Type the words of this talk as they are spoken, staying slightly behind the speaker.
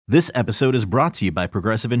This episode is brought to you by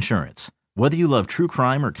Progressive Insurance. Whether you love true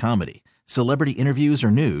crime or comedy, celebrity interviews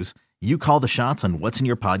or news, you call the shots on what's in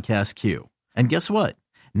your podcast queue. And guess what?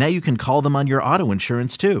 Now you can call them on your auto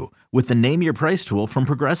insurance too with the Name Your Price tool from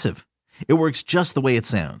Progressive. It works just the way it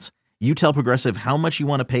sounds. You tell Progressive how much you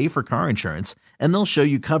want to pay for car insurance, and they'll show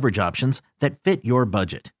you coverage options that fit your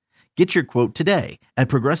budget. Get your quote today at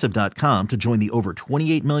Progressive.com to join the over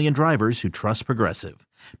 28 million drivers who trust Progressive.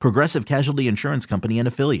 Progressive Casualty Insurance Company and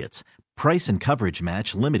Affiliates. Price and coverage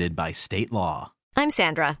match limited by state law. I'm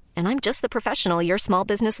Sandra, and I'm just the professional your small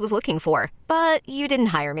business was looking for. But you didn't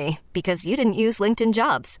hire me because you didn't use LinkedIn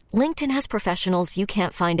Jobs. LinkedIn has professionals you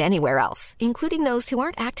can't find anywhere else, including those who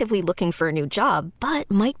aren't actively looking for a new job, but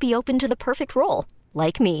might be open to the perfect role,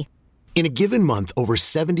 like me. In a given month, over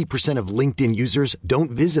 70% of LinkedIn users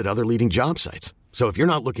don't visit other leading job sites. So if you're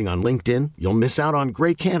not looking on LinkedIn, you'll miss out on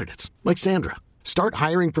great candidates like Sandra. Start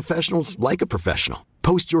hiring professionals like a professional.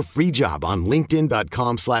 Post your free job on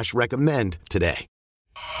linkedin.com/recommend today.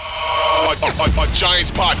 A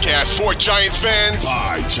Giants podcast for Giants fans.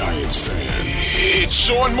 By Giants fans. It's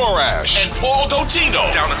Sean Morash and Paul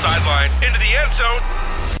Dottino. Down the sideline, into the end zone.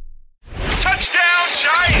 Touchdown,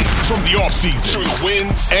 Giants! From the offseason through the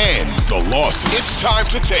wins and the losses, it's time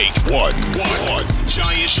to take one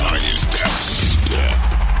Giant step.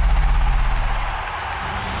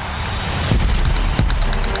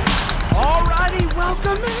 Alrighty,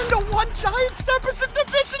 welcome into One Giant Step. It's a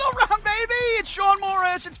divisional round, baby. It's Sean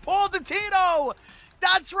Morash. It's Paul Dottino.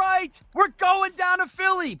 That's right. We're going down to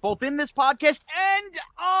Philly, both in this podcast and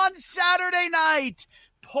on Saturday night.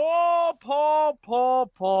 Paul.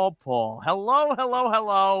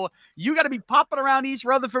 Hello. You got to be popping around East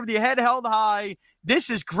Rutherford with your head held high. This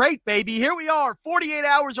is great, baby. Here we are, 48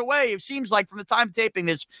 hours away, it seems like, from the time taping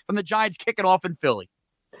this, from the Giants kicking off in Philly.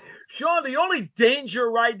 Sean, the only danger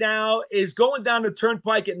right now is going down the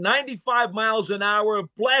turnpike at 95 miles an hour,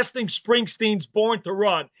 blasting Springsteen's Born to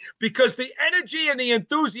Run, because the energy and the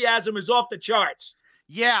enthusiasm is off the charts.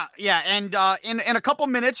 Yeah. And in a couple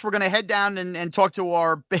minutes, we're going to head down and talk to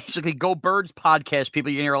our basically Go Birds podcast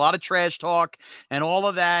people. You're going to hear a lot of trash talk and all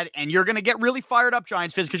of that. And you're going to get really fired up,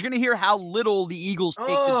 Giants fans, because you're going to hear how little the Eagles take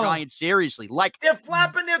the Giants seriously. Like, they're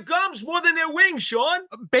flapping their gums more than their wings, Sean.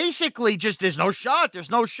 Basically, just there's no shot.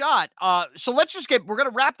 So let's just we're going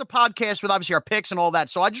to wrap the podcast with obviously our picks and all that.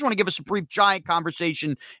 So I just want to give us a brief Giant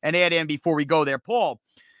conversation and add in before we go there. Paul,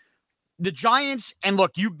 the Giants, and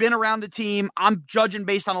look, you've been around the team. I'm judging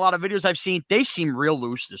based on a lot of videos I've seen. They seem real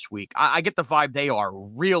loose this week. I get the vibe they are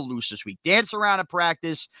real loose this week. Dance around at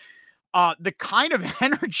practice. The kind of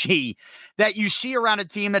energy that you see around a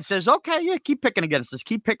team that says, okay, yeah, keep picking against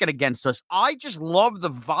us. I just love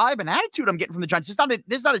the vibe and attitude I'm getting from the Giants.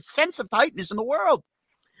 There's not a sense of tightness in the world.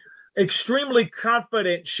 Extremely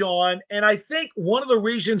confident, Sean. And I think one of the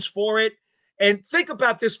reasons for it, and think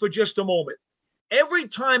about this for just a moment. Every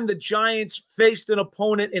time the Giants faced an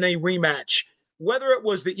opponent in a rematch, whether it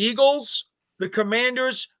was the Eagles, the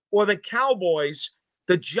Commanders, or the Cowboys,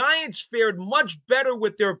 the Giants fared much better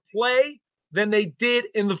with their play than they did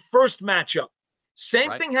in the first matchup.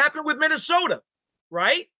 Same thing happened with Minnesota,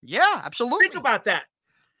 right? Yeah, absolutely. Think about that.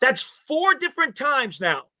 That's 4 different times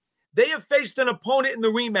now. They have faced an opponent in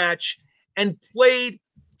the rematch and played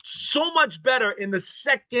so much better in the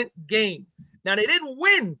second game. Now, they didn't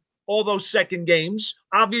win all those second games.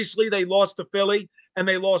 Obviously, they lost to Philly and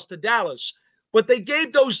they lost to Dallas. But they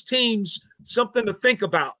gave those teams something to think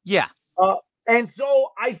about. Yeah. And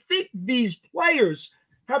so I think these players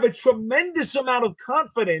have a tremendous amount of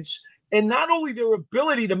confidence in not only their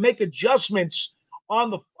ability to make adjustments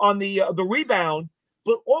on the rebound,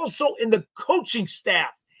 but also in the coaching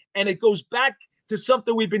staff. And it goes back to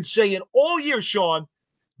something we've been saying all year, Sean.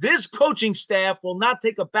 This coaching staff will not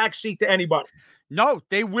take a backseat to anybody. No,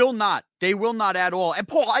 they will not. They will not at all. And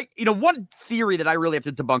Paul, one theory that I really have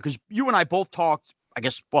to debunk, because you and I both talked, I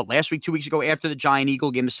guess, last week, 2 weeks ago, after the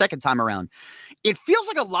Giant-Eagle game, the second time around. It feels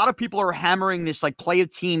like a lot of people are hammering this, like, play a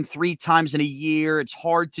team 3 times in a year. It's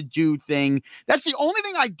hard to do thing. That's the only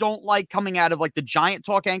thing I don't like coming out of, like, the Giant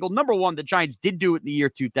talk angle. Number one, the Giants did do it in the year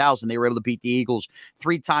 2000. They were able to beat the Eagles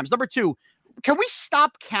 3 times. Number two, can we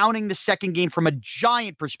stop counting the second game from a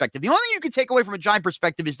Giant perspective? The only thing you can take away from a Giant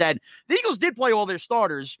perspective is that the Eagles did play all their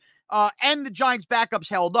starters, and the Giants' backups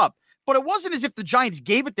held up. But it wasn't as if the Giants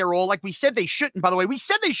gave it their all like we said they shouldn't. By the way, we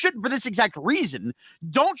said they shouldn't for this exact reason.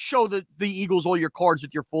 Don't show the Eagles all your cards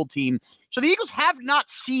with your full team. So the Eagles have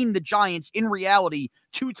not seen the Giants in reality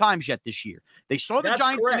 2 times yet this year. They saw the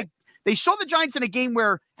Giants. They saw the Giants in a game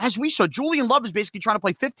where, as we saw, Julian Love is basically trying to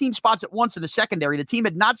play 15 spots at once in the secondary. The team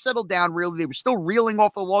had not settled down, really. They were still reeling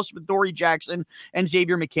off the loss of Dory Jackson and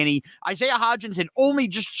Xavier McKinney. Isaiah Hodgins had only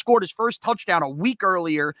just scored his first touchdown a week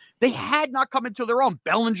earlier. They had not come into their own.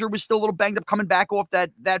 Bellinger was still a little banged up coming back off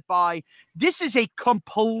that bye. This is a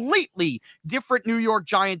completely different New York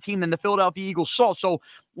Giant team than the Philadelphia Eagles saw. So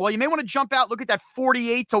while you may want to jump out, look at that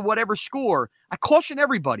 48 to whatever score, I caution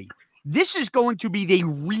everybody. This is going to be the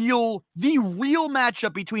real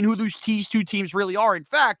matchup between who these two teams really are. In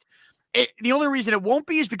fact, the only reason it won't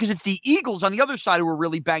be is because it's the Eagles on the other side who are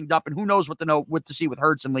really banged up, and who knows what to see with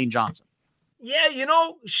Hurts and Lane Johnson. Yeah,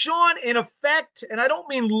 Sean, in effect, and I don't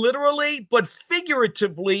mean literally, but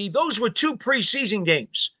figuratively, those were 2 preseason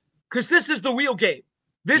games because this is the real game.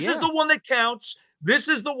 This is the one that counts. This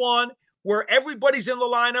is the one where everybody's in the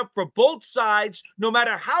lineup for both sides, no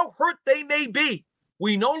matter how hurt they may be.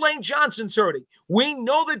 We know Lane Johnson's hurting. We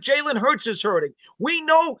know that Jalen Hurts is hurting. We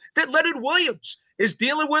know that Leonard Williams is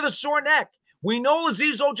dealing with a sore neck. We know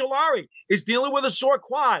Azeez Ojulari is dealing with a sore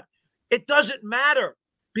quad. It doesn't matter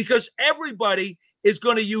because everybody is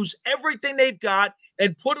going to use everything they've got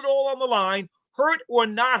and put it all on the line, hurt or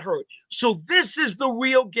not hurt. So this is the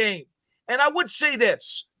real game. And I would say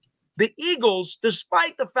this. The Eagles,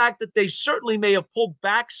 despite the fact that they certainly may have pulled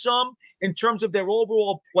back some in terms of their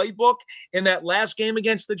overall playbook in that last game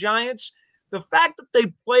against the Giants, the fact that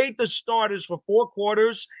they played the starters for 4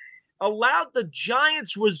 quarters allowed the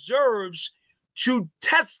Giants reserves to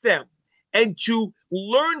test them and to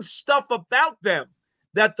learn stuff about them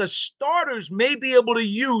that the starters may be able to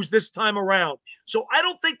use this time around. So I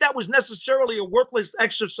don't think that was necessarily a worthless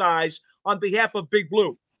exercise on behalf of Big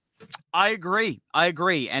Blue. I agree.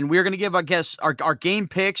 And we're going to give, I guess, our game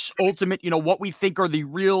picks, ultimate, what we think are the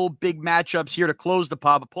real big matchups here to close the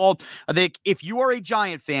pod. But Paul, I think if you are a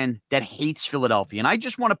Giant fan that hates Philadelphia, and I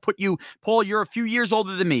just want to put you, Paul, you're a few years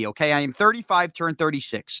older than me, okay? I am 35, turned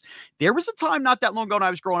 36. There was a time not that long ago when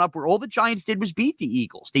I was growing up where all the Giants did was beat the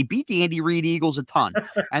Eagles. They beat the Andy Reid Eagles a ton.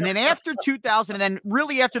 And then after 2000, and then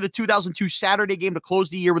really after the 2002 Saturday game to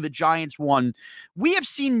close the year where the Giants won, we have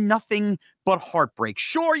seen nothing but heartbreak.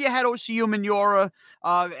 Sure, you had Osi Umenyiora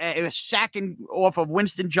sacking off of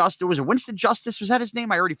Winston Justice. Was it Winston Justice? Was that his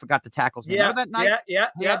name? I already forgot the tackle's name. Remember that night? Yeah.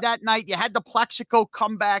 That night. You had the Plaxico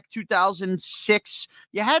comeback 2006.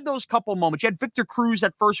 You had those couple moments. You had Victor Cruz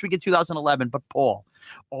that first week in 2011. But Paul,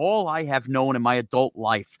 all I have known in my adult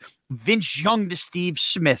life, Vince Young to Steve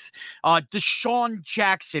Smith, Deshaun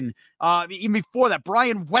Jackson, even before that,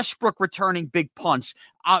 Brian Westbrook returning big punts,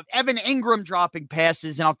 Evan Ingram dropping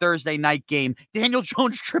passes in our Thursday night game, Daniel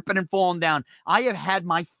Jones tripping and falling down. I have had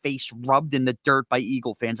my face rubbed in the dirt by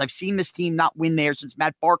Eagle fans. I've seen this team not win there since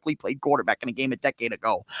Matt Barkley played quarterback in a game a decade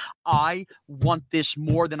ago. I want this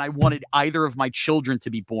more than I wanted either of my children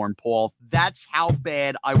to be born, Paul. That's how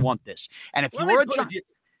bad I want this. And if you were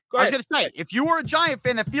I was going to say, if you were a Giant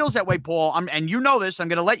fan that feels that way, Paul, and you know this, I'm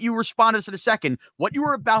going to let you respond to this in a second. What you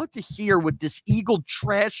were about to hear with this Eagle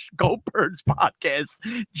Trash Go Birds podcast,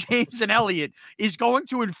 James and Elliott, is going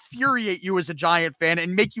to infuriate you as a Giant fan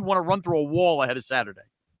and make you want to run through a wall ahead of Saturday.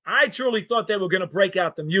 I truly thought they were going to break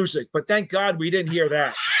out the music, but thank God we didn't hear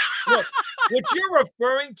that. Look, what you're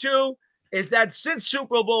referring to is that since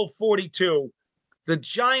Super Bowl 42, the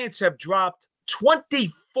Giants have dropped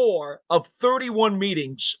 24 of 31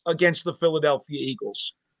 meetings against the Philadelphia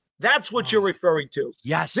Eagles. That's what you're referring to.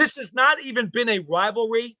 Yes. This has not even been a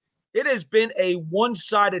rivalry. It has been a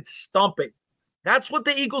one-sided stumping. That's what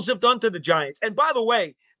the Eagles have done to the Giants. And by the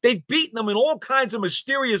way, they've beaten them in all kinds of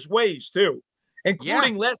mysterious ways, too,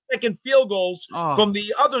 including last-second field goals from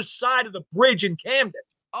the other side of the bridge in Camden.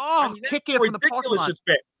 Kicking it from the parking lot. It's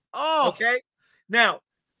been. Okay? Now,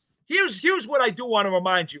 here's what I do want to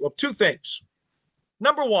remind you of 2 things.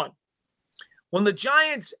 Number 1, when the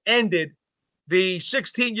Giants ended the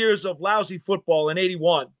 16 years of lousy football in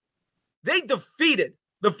 81, they defeated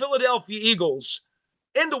the Philadelphia Eagles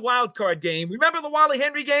in the wild card game. Remember the Wally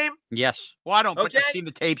Henry game? Yes. Well, I don't, but I've seen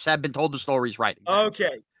the tapes, have been told the stories right. Exactly.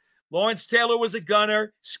 Okay. Lawrence Taylor was a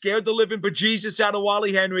gunner, scared the living bejesus out of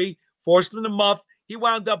Wally Henry, forced him to muff. He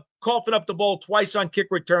wound up coughing up the ball twice on kick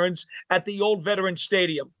returns at the old Veterans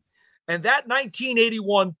Stadium. And that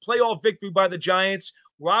 1981 playoff victory by the Giants,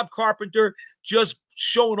 Rob Carpenter just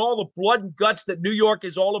showing all the blood and guts that New York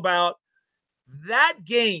is all about. That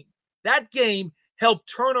game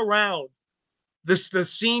helped turn around the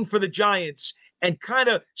scene for the Giants and kind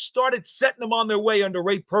of started setting them on their way under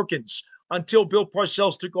Ray Perkins until Bill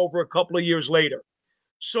Parcells took over a couple of years later.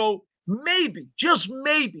 So maybe, just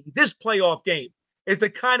maybe, this playoff game is the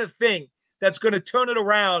kind of thing that's going to turn it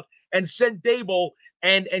around and send Dable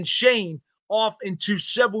and Shane off into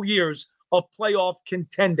several years of playoff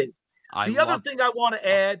contending. The other thing I want to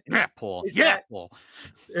add is that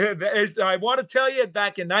I want to tell you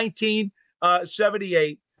back in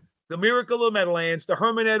 1978, the Miracle of Meadowlands, the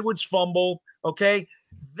Herman Edwards fumble, okay?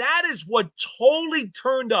 That is what totally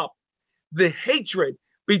turned up the hatred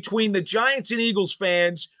between the Giants and Eagles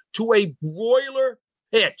fans to a broiler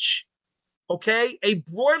pitch, okay? A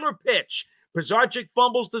broiler pitch. Pizarczyk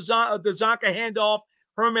fumbles the Zonka handoff.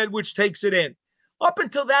 Herm Edwards takes it in. Up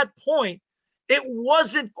until that point, it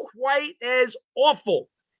wasn't quite as awful.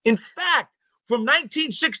 In fact, from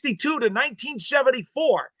 1962 to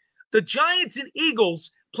 1974, the Giants and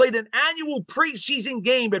Eagles played an annual preseason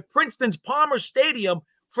game at Princeton's Palmer Stadium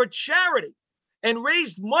for charity and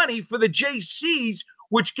raised money for the JCs,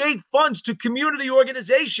 which gave funds to community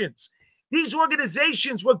organizations. These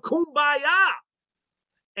organizations were kumbaya.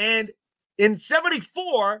 And in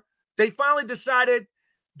 74, they finally decided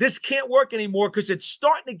this can't work anymore because it's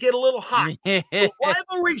starting to get a little hot. The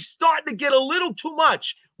rivalry's starting to get a little too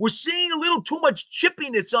much. We're seeing a little too much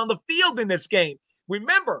chippiness on the field in this game.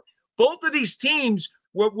 Remember, both of these teams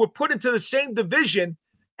were put into the same division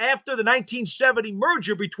after the 1970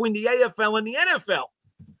 merger between the AFL and the NFL.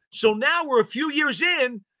 So now we're a few years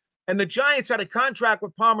in, and the Giants had a contract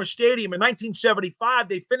with Palmer Stadium. In 1975,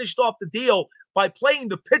 they finished off the deal by playing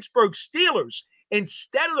the Pittsburgh Steelers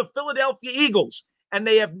instead of the Philadelphia Eagles. And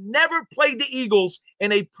they have never played the Eagles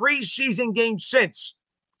in a preseason game since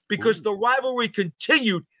because the rivalry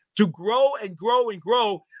continued to grow and grow and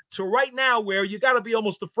grow to right now where you got to be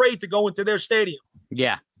almost afraid to go into their stadium.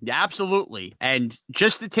 Yeah, absolutely. And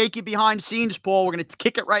just to take you behind the scenes, Paul, we're going to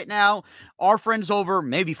kick it right now. Our friends over,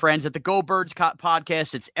 maybe friends at the Go Birds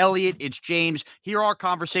podcast, it's Elliot, it's James. Hear our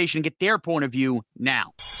conversation, get their point of view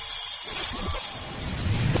now.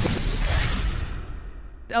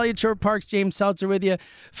 Elliot Short-Parks, James Seltzer with you.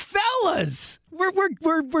 Fellas, we're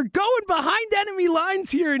going behind enemy lines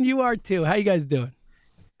here, and you are too. How you guys doing?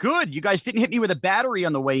 Good. You guys didn't hit me with a battery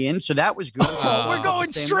on the way in, so that was good. We're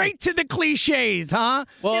going straight to the cliches, huh?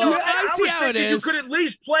 Well, I see was how thinking it is. You could at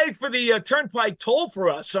least play for the Turnpike toll for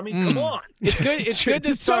us. I mean, come on. It's good. It's good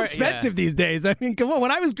to start. So expensive these days. I mean, come on. When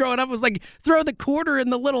I was growing up, it was like throw the quarter in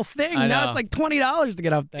the little thing. Now it's like $20 to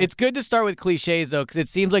get up there. It's good to start with cliches, though, because it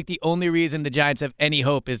seems like the only reason the Giants have any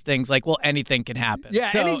hope is things like, well, anything can happen. Yeah,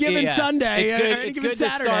 so, any given Sunday. It's good to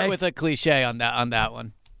start with a cliche on that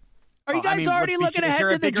one. Are you guys already looking ahead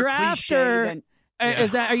to the draft, or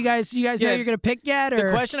is that? Are you guys know you're going to pick yet? Or?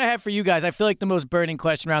 The question I have for you guys, I feel like the most burning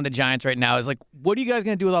question around the Giants right now is like, what are you guys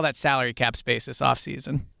going to do with all that salary cap space this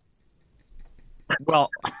offseason?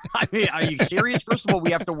 Well, I mean, are you serious? First of all,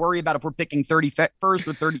 we have to worry about if we're picking 31st or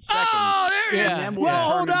 32nd. Oh, there is.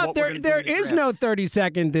 Well, hold up. There is no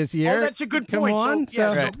 32nd this year. Oh, that's a good point. Come on.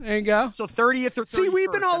 So there you go. So 30th or 31st. See,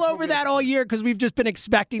 we've been all over that all year because we've just been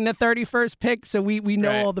expecting the 31st pick, so we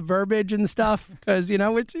know all the verbiage and stuff because, it's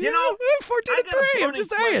 14-3. I'm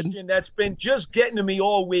just saying. Question that's been just getting to me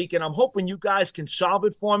all week, and I'm hoping you guys can solve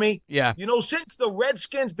it for me. Yeah. Since the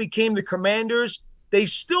Redskins became the Commanders, they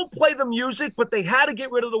still play the music, but they had to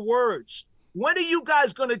get rid of the words. When are you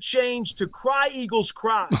guys going to change to "Cry Eagles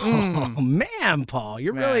Cry"? Oh man, Paul,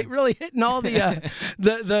 you're really hitting all the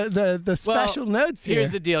special notes here.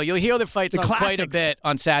 Here's the deal: you'll hear the fights on quite a bit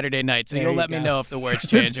on Saturday night, so you'll let me know if the words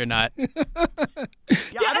change or not. I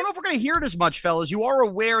don't know if we're going to hear it as much, fellas. You are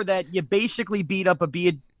aware that you basically beat up a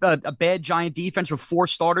bad Giant defense with 4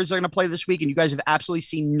 starters they're going to play this week, and you guys have absolutely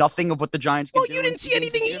seen nothing of what the Giants can do. Well, you didn't see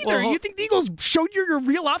anything either. You think the Eagles showed you your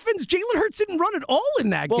real offense? Jalen Hurts didn't run at all in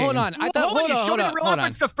that game. Hold on. I thought you showed the real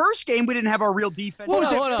offense. The first game, we didn't have our real defense. What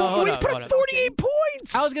was it? We put up 48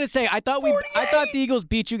 points. I was going to say, I thought the Eagles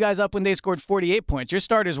beat you guys up when they scored 48 points. Your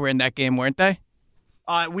starters were in that game, weren't they?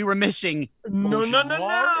 We were missing No.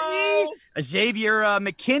 Xavier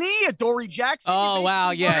McKinney, Adoree Jackson. Oh,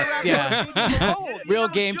 wow, yeah. Real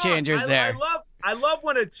game changers there. I love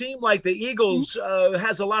when a team like the Eagles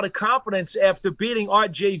has a lot of confidence after beating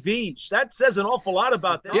RJVs. That says an awful lot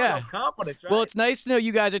about their self-confidence, right? Well, it's nice to know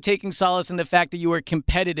you guys are taking solace in the fact that you were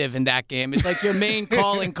competitive in that game. It's like your main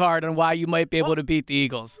calling card on why you might be able to beat the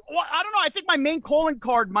Eagles. Well, I don't know. I think my main calling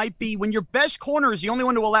card might be when your best corner is the only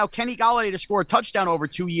one to allow Kenny Golladay to score a touchdown over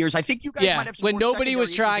 2 years. I think you guys might have some when nobody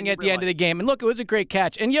was trying at the end of the game. And look, it was a great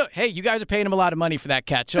catch. And you guys are paying him a lot of money for that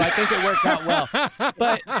catch, so I think it worked out well.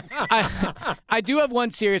 But I do have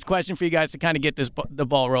one serious question for you guys to kind of get the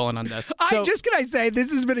ball rolling on this. Can I say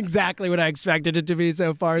this has been exactly what I expected it to be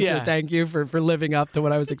so far. Yeah. So thank you for living up to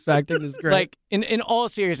what I was expecting. This is great. Like in all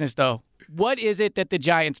seriousness, though, what is it that the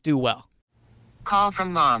Giants do well? Call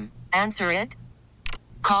from mom. Answer it.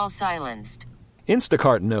 Call silenced.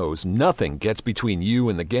 Instacart knows nothing gets between you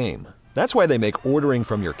and the game. That's why they make ordering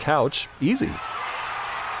from your couch easy.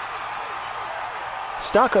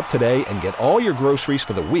 Stock up today and get all your groceries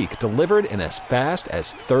for the week delivered in as fast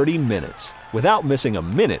as 30 minutes without missing a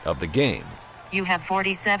minute of the game. You have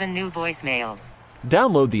 47 new voicemails.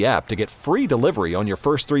 Download the app to get free delivery on your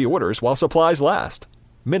first 3 orders while supplies last.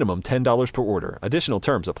 Minimum $10 per order. Additional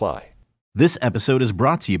terms apply. This episode is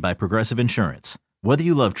brought to you by Progressive Insurance. Whether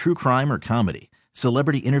you love true crime or comedy,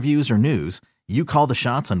 celebrity interviews or news, you call the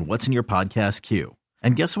shots on what's in your podcast queue.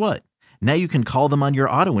 And guess what? Now you can call them on your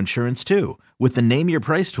auto insurance too with the Name Your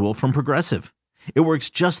Price tool from Progressive. It works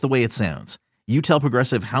just the way it sounds. You tell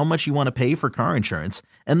Progressive how much you want to pay for car insurance,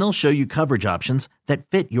 and they'll show you coverage options that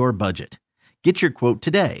fit your budget. Get your quote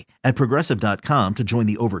today at Progressive.com to join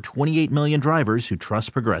the over 28 million drivers who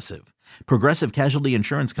trust Progressive. Progressive Casualty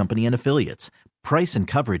Insurance Company and Affiliates. Price and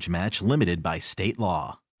coverage match limited by state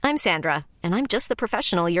law. I'm Sandra, and I'm just the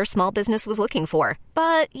professional your small business was looking for.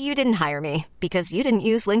 But you didn't hire me because you didn't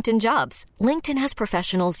use LinkedIn Jobs. LinkedIn has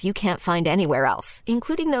professionals you can't find anywhere else,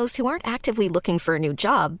 including those who aren't actively looking for a new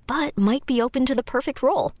job, but might be open to the perfect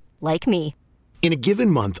role, like me. In a given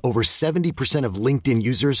month, over 70% of LinkedIn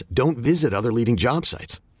users don't visit other leading job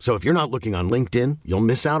sites. So if you're not looking on LinkedIn, you'll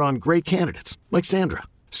miss out on great candidates like Sandra.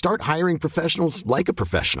 Start hiring professionals like a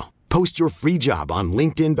professional. Post your free job on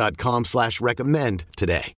linkedin.com/recommend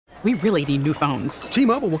today. We really need new phones.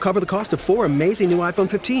 T-Mobile will cover the cost of 4 amazing new iPhone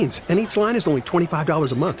 15s, and each line is only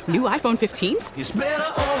 $25 a month. New iPhone 15s? It's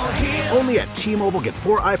better over here. Only at T-Mobile, get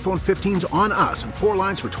 4 iPhone 15s on us and 4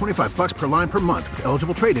 lines for $25 per line per month with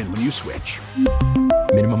eligible trade-in when you switch.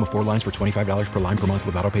 Minimum of 4 lines for $25 per line per month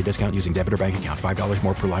with autopay discount using debit or bank account. $5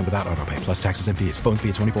 more per line without autopay, plus taxes and fees. Phone fee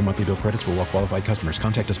at 24 monthly bill credits for well-qualified customers.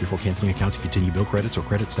 Contact us before canceling account to continue bill credits or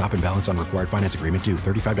credit stop and balance on required finance agreement due.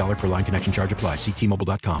 $35 per line connection charge applies. See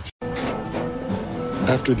T-Mobile.com.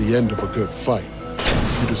 After the end of a good fight,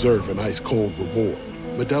 you deserve an ice-cold reward.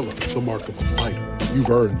 Modelo is the mark of a fighter. You've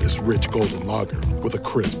earned this rich golden lager with a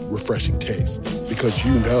crisp, refreshing taste. Because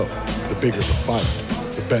you know, the bigger the fight,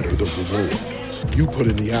 the better the reward. You put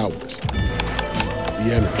in the hours,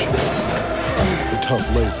 the energy, the tough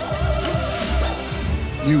labor.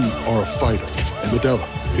 You are a fighter, and Modelo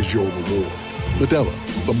is your reward. Modelo,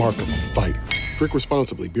 the mark of a fighter. Drink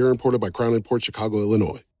responsibly. Beer imported by Crown Imports, Chicago,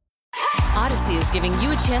 Illinois. Odyssey is giving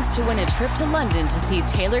you a chance to win a trip to London to see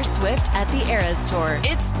Taylor Swift at the Eras Tour.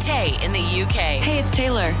 It's Tay in the UK. Hey, it's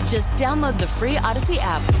Taylor. Just download the free Odyssey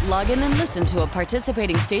app, log in and listen to a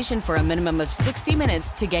participating station for a minimum of 60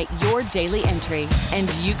 minutes to get your daily entry.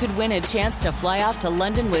 And you could win a chance to fly off to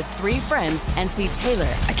London with 3 friends and see Taylor.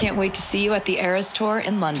 I can't wait to see you at the Eras Tour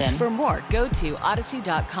in London. For more, go to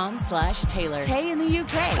odyssey.com/Taylor. Tay in the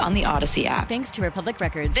UK. It's on the Odyssey app. Thanks to Republic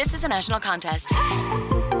Records. This is a national contest.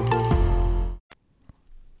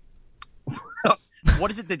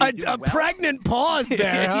 What is it that they do a well? Pregnant pause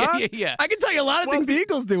there, huh? Yeah. I can tell you a lot of things the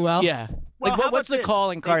Eagles do well. Yeah. Well, Like, how what's about the this?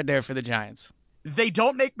 calling card there for the Giants? They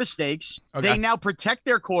don't make mistakes. Okay. They now protect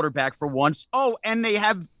their quarterback for once. Oh, and they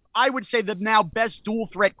have, I would say, the now best dual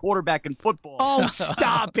threat quarterback in football. Oh,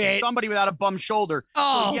 stop it. Somebody without a bum shoulder.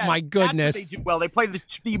 Oh, So, yes, my goodness. That's what they do well. They play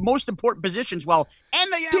the most important positions well.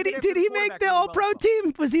 And they Did he make the All-Pro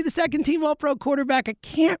team? Was he the second team All-Pro quarterback? I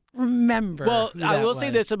can't remember. Well, who I that will say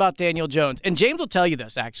was. this about Daniel Jones, and James will tell you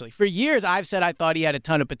this, actually. For years, I've said I thought he had a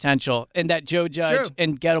ton of potential and that Joe Judge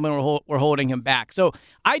and Gettleman were holding him back. So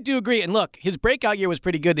I do agree. And look, his breakout year was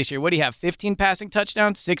pretty good this year. What do you have, 15 passing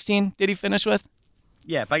touchdowns? 16 did he finish with?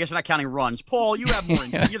 Yeah, but I guess we're not counting runs. Paul, you have more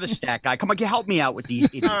insight. You're the stat guy. Come on, help me out with these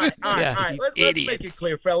idiots. All right. Let's make it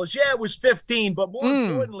clear, fellas. Yeah, it was 15, but more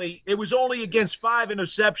importantly, it was only against 5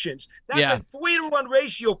 interceptions. That's a 3-to-1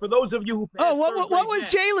 ratio for those of you who passed. Oh, what was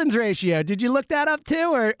Jalen's ratio? Did you look that up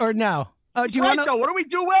too, or no? Oh, do you right, want though. What do we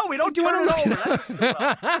do well? We don't turn it over.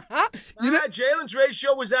 Jalen's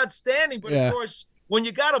ratio was outstanding, but of course, when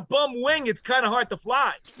you got a bum wing, it's kind of hard to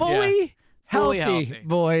fly. Fully healthy,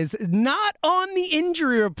 boys. Not on the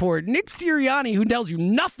injury report. Nick Sirianni, who tells you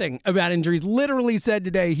nothing about injuries, literally said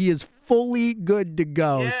today he is fully good to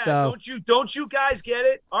go. Yeah, so don't you guys get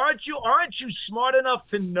it? Aren't you smart enough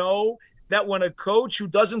to know that when a coach who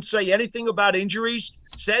doesn't say anything about injuries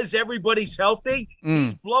says everybody's healthy,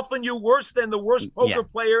 he's bluffing you worse than the worst poker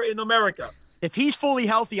player in America? If he's fully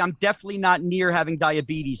healthy, I'm definitely not near having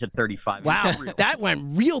diabetes at 35. Wow, that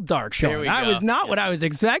went real dark, Sean. That was not what I was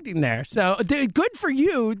expecting there. So good for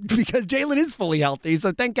you because Jalen is fully healthy.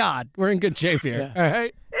 So thank God we're in good shape here. All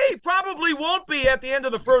right. He probably won't be at the end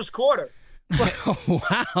of the first quarter.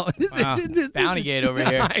 Wow. Bounty gate over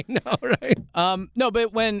here. I know, right? No,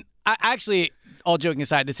 but when actually, all joking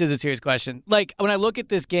aside, this is a serious question. Like when I look at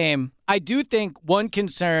this game, I do think one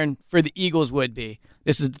concern for the Eagles would be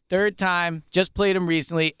This is the third time, just played them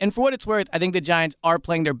recently. And for what it's worth, I think the Giants are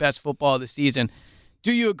playing their best football of the season.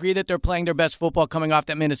 Do you agree that they're playing their best football coming off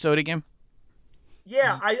that Minnesota game?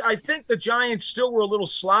 Yeah, I think the Giants still were a little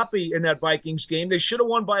sloppy in that Vikings game. They should have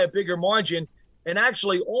won by a bigger margin and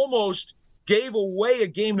actually almost gave away a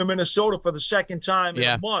game to Minnesota for the second time in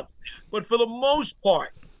a month. But for the most part,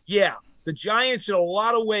 the Giants in a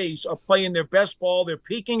lot of ways are playing their best ball. They're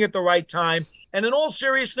peaking at the right time. And in all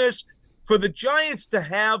seriousness, for the Giants to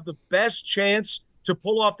have the best chance to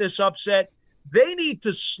pull off this upset, they need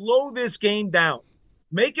to slow this game down.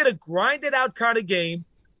 Make it a grinded-out kind of game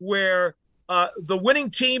where the winning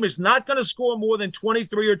team is not going to score more than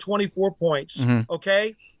 23 or 24 points,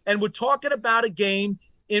 okay? And we're talking about a game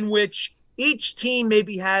in which each team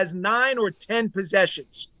maybe has 9 or 10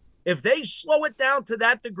 possessions. If they slow it down to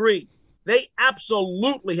that degree, they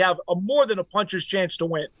absolutely have more than a puncher's chance to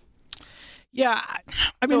win. Yeah,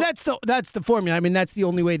 I mean that's the formula. I mean that's the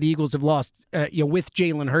only way the Eagles have lost, with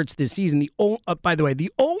Jalen Hurts this season. By the way,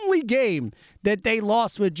 the only game that they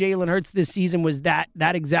lost with Jalen Hurts this season was that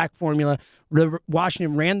exact formula.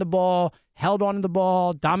 Washington ran the ball, held on to the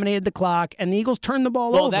ball, dominated the clock, and the Eagles turned the ball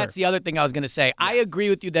over. Well, that's the other thing I was going to say. I agree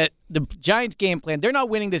with you that the Giants' game plan, they're not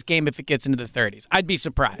winning this game if it gets into the 30s. I'd be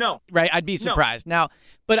surprised. No. Right? I'd be surprised. No.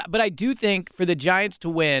 Now, but I do think for the Giants to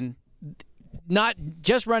win, not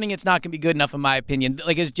just running it's not going to be good enough in my opinion.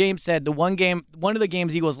 Like as James said, one of the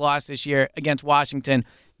games Eagles lost this year against Washington,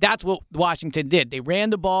 that's what Washington did. They ran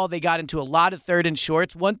the ball. They got into a lot of third and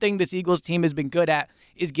shorts. One thing this Eagles team has been good at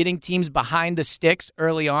is getting teams behind the sticks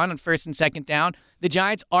early on first and second down. The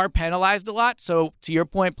Giants are penalized a lot. So to your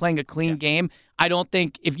point, playing a clean game, I don't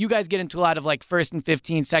think if you guys get into a lot of like first and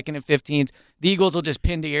 15, second and 15s, the Eagles will just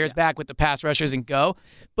pin the ears back with the pass rushers and go.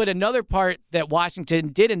 But another part that Washington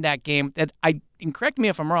did in that game that and correct me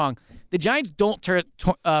if I'm wrong, the Giants don't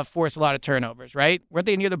force a lot of turnovers, right? Weren't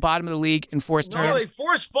they near the bottom of the league in forced turnovers? No, they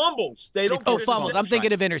force fumbles. They don't. Fumbles. I'm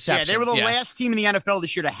thinking of interceptions. Yeah, they were the last team in the NFL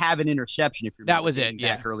this year to have an interception. If you remember, that was it.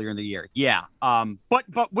 Back earlier in the year. Yeah.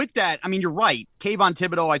 But with that, I mean, you're right. Kayvon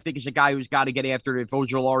Thibodeau, I think, is a guy who's got to get after it if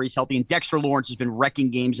Ojulari's healthy, and Dexter Lawrence has been wrecking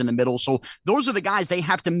games in the middle. So those are the guys they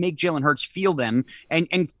have to make Jalen Hurts feel them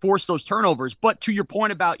and force those turnovers. But to your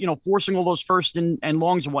point about forcing all those first and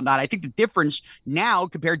longs and whatnot, I think the difference now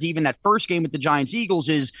compared to even that first game with the Giants-Eagles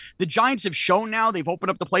is the Giants have shown now they've opened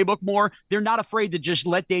up the playbook more. They're not afraid to just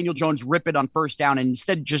let Daniel Jones rip it on first down, and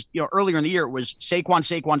instead just earlier in the year it was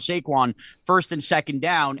Saquon first and second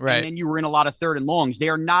down, right. And then you were in a lot of third and longs. They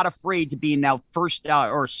are not afraid to be now first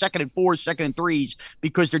or second and 4s, second and 3s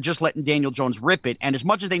because they're just letting Daniel Jones rip it. And as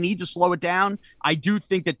much as they need to slow it down, I do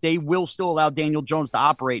think that they will still allow Daniel Jones to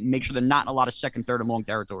operate and make sure they're not in a lot of second, third, and long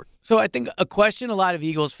territory. So I think a question a lot of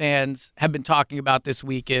Eagles fans have been talking about this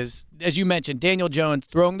week is, as you mentioned, Daniel Jones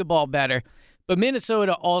throwing the ball better, but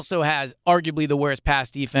Minnesota also has arguably the worst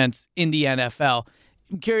pass defense in the NFL.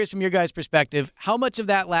 I'm curious from your guys' perspective, how much of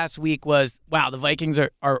that last week was, wow, the Vikings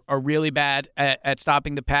are really bad at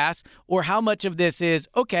stopping the pass, or how much of this is,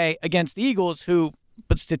 okay, against the Eagles, who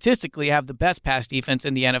but statistically have the best pass defense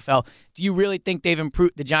in the NFL, do you really think they've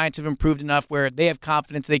improved? The Giants have improved enough where they have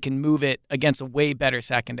confidence they can move it against a way better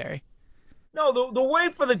secondary? No, the way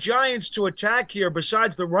for the Giants to attack here,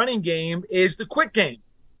 besides the running game, is the quick game.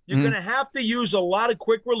 You're going to have to use a lot of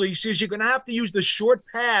quick releases. You're going to have to use the short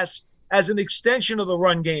pass as an extension of the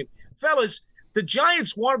run game. Fellas, the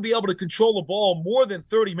Giants want to be able to control the ball more than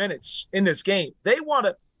 30 minutes in this game. They want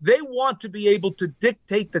to be able to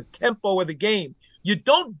dictate the tempo of the game. You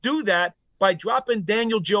don't do that by dropping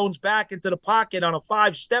Daniel Jones back into the pocket on a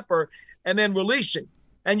 5-stepper and then releasing.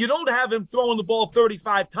 And you don't have him throwing the ball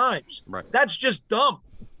 35 times. Right. That's just dumb.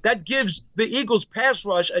 That gives the Eagles pass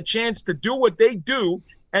rush a chance to do what they do,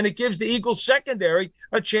 and it gives the Eagles secondary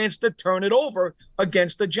a chance to turn it over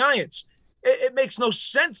against the Giants. It makes no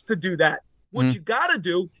sense to do that. What you got to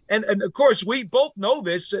do, and of course we both know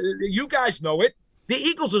this, you guys know it, the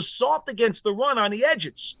Eagles are soft against the run on the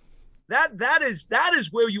edges. That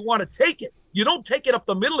is where you want to take it. You don't take it up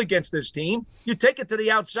the middle against this team. You take it to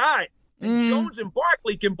the outside. And Jones and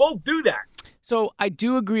Barkley can both do that. So I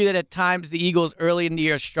do agree that at times the Eagles early in the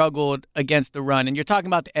year struggled against the run, and you're talking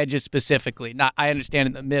about the edges specifically. I understand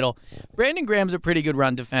in the middle. Brandon Graham's a pretty good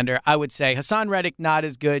run defender, I would say. Hassan Reddick, not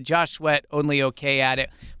as good. Josh Sweat, only okay at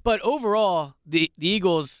it. But overall, the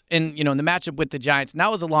Eagles, in the matchup with the Giants, and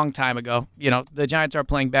that was a long time ago. The Giants are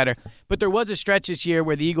playing better. But there was a stretch this year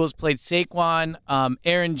where the Eagles played Saquon,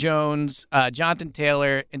 Aaron Jones, Jonathan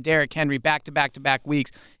Taylor, and Derrick Henry back-to-back-to-back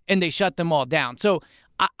weeks, and they shut them all down. So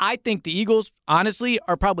I think the Eagles, honestly,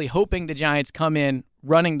 are probably hoping the Giants come in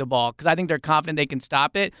running the ball because I think they're confident they can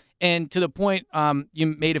stop it. And to the point you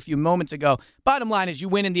made a few moments ago, bottom line is you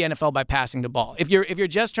win in the NFL by passing the ball. If you're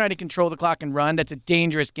just trying to control the clock and run, that's a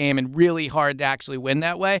dangerous game and really hard to actually win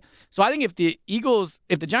that way. So I think if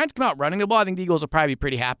the Giants come out running the ball, I think the Eagles will probably be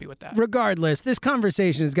pretty happy with that. Regardless, this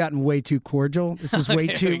conversation has gotten way too cordial. This is way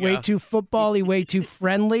too football-y, way too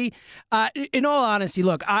friendly. In all honesty,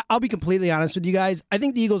 look, I'll be completely honest with you guys. I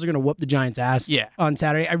think the Eagles are going to whoop the Giants' ass on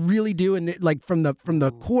Saturday. I really do, and like from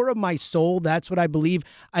the core of my soul, that's what I believe.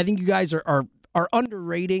 I think you guys are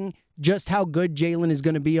underrating just how good Jalen is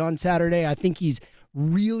going to be on Saturday. I think he's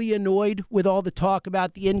really annoyed with all the talk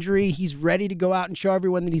about the injury. He's ready to go out and show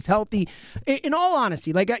everyone that he's healthy. In all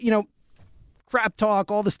honesty, like, crap talk,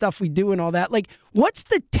 all the stuff we do and all that. Like, what's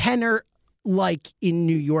the tenor like in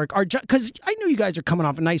New York? Because I know you guys are coming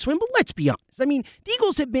off a nice win, but let's be honest. I mean, the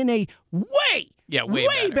Eagles have been a way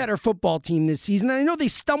better football team this season. And I know they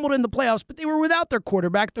stumbled in the playoffs, but they were without their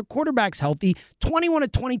quarterback. Their quarterback's healthy. 21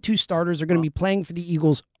 of 22 starters are going to be playing for the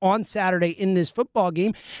Eagles on Saturday in this football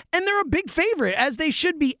game. And they're a big favorite, as they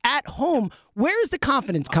should be at home. Where's the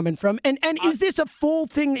confidence coming from? And is this a full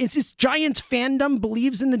thing? Is this Giants fandom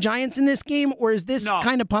believes in the Giants in this game, or is this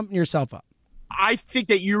kind of pumping yourself up? I think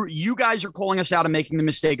that you guys are calling us out and making the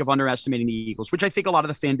mistake of underestimating the Eagles, which I think a lot of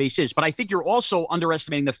the fan base is. But I think you're also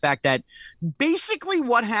underestimating the fact that basically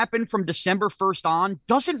what happened from December 1st on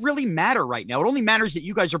doesn't really matter right now. It only matters that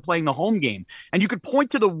you guys are playing the home game. And you could point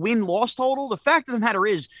to the win-loss total. The fact of the matter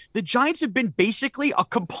is the Giants have been basically a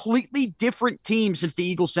completely different team since the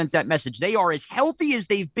Eagles sent that message. They are as healthy as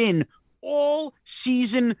they've been all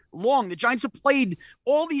season long. The Giants have played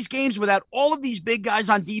all these games without all of these big guys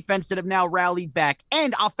on defense that have now rallied back.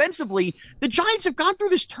 And offensively, the Giants have gone through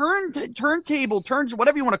this turnstile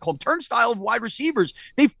of wide receivers.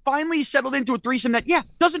 They finally settled into a threesome that,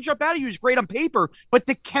 doesn't jump out at you as great on paper, but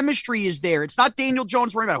the chemistry is there. It's not Daniel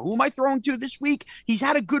Jones worrying about who am I throwing to this week. He's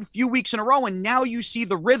had a good few weeks in a row, and now you see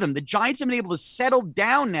the rhythm. The Giants have been able to settle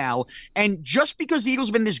down now, and just because the Eagles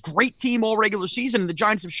have been this great team all regular season and the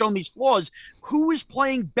Giants have shown these flaws, who is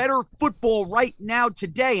playing better football right now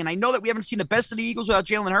today? And I know that we haven't seen the best of the Eagles without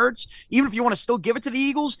Jalen Hurts. Even if you want to still give it to the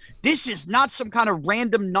Eagles, this is not some kind of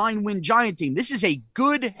random 9-win Giant team. This is a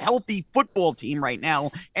good, healthy football team right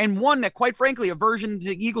now, and one that, quite frankly, a version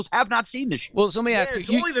the Eagles have not seen this year. Well, so let me ask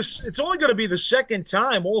you. It's only going to be the second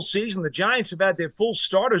time all season the Giants have had their full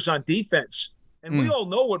starters on defense. And we all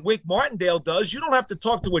know what Wink Martindale does. You don't have to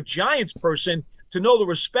talk to a Giants person to know the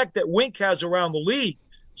respect that Wink has around the league.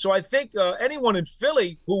 So I think anyone in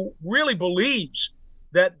Philly who really believes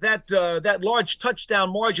that large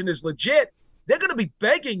touchdown margin is legit, they're going to be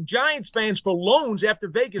begging Giants fans for loans after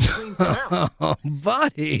Vegas cleans them out. Oh,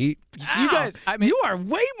 buddy. You guys, you are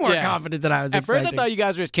way more confident than I was At expecting. first, I thought you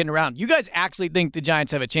guys were just kidding around. You guys actually think the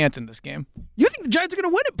Giants have a chance in this game? You think the Giants are going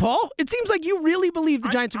to win it, Paul? It seems like you really believe the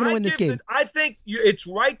Giants are going to win this game. I think it's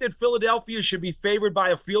right that Philadelphia should be favored by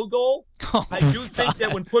a field goal. I do think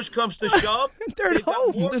that when push comes to shove, they're at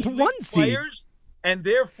home. They're the one seed. Players, and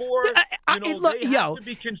therefore, they have to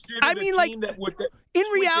be considered a team that would. In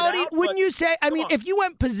reality, wouldn't you say? I mean, if you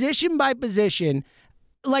went position by position,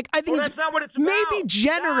 like I think that's not what it's about. Maybe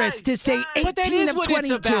generous to say 18 of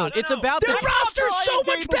 22. It's about their roster's so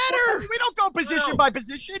much better. We don't go position by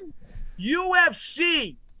position.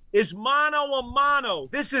 UFC is mano a mano.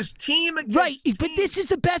 This is team against team. But this is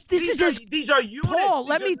the best. These are units. Paul,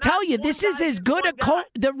 let me tell you, this is as good a cult.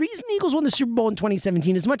 The reason the Eagles won the Super Bowl in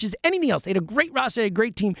 2017, as much as anything else, they had a great roster, they had a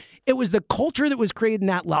great team. It was the culture that was created in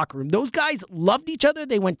that locker room. Those guys loved each other.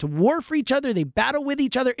 They went to war for each other. They battled with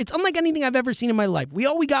each other. It's unlike anything I've ever seen in my life. We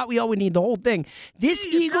all we got, we all we need. The whole thing.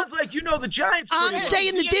 Sounds like you know the Giants. I'm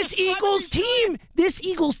saying that this Eagles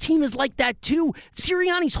team is like that too.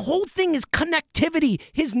 Sirianni's whole thing is connectivity.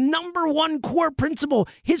 His number one core principle.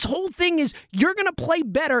 His whole thing is you're going to play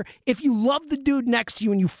better if you love the dude next to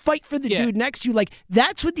you and you fight for the dude next to you. Like,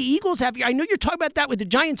 that's what the Eagles have here. I know you're talking about that with the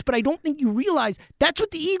Giants, but I don't think you realize that's what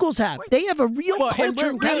the Eagles have. They have a real culture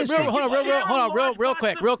and chemistry. Hold on, real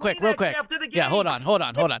quick. Yeah, hold on.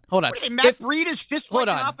 Matt Breed is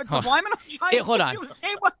fist-fighting offensive lineman on Giants. Hold on.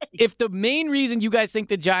 If the main reason you guys think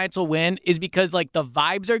the Giants will win is because, like, the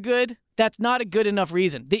vibes are good, that's not a good enough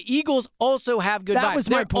reason. The Eagles also have good vibes.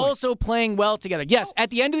 They're also playing well together. Yes, at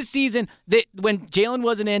the end of the season, when Jalen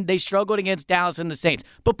wasn't in, they struggled against Dallas and the Saints.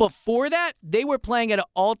 But before that, they were playing at an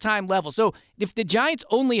all-time level. So if the Giants'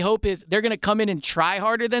 only hope is they're going to come in and try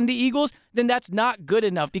harder than the Eagles, then that's not good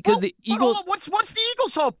enough because the Eagles... Hold on. What's the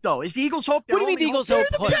Eagles' hope, though? Is the Eagles' hope... What do you mean the Eagles' hope?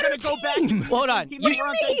 Hold on.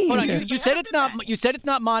 You said it's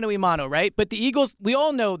not mano-y-mano, right? But the Eagles, we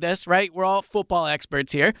all know this, right? We're all football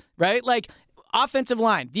experts here, right? Like, offensive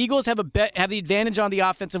line. The Eagles have the advantage on the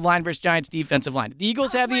offensive line versus Giants' defensive line. The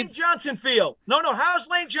Eagles have Lane Johnson feel? No, how's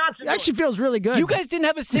Lane Johnson He actually feels really good. You guys didn't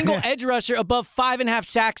have a single edge rusher above 5.5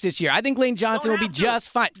 sacks this year. I think Lane Johnson will be just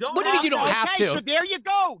fine. What do you mean you don't have to? So there you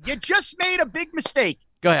go. You just made a big mistake.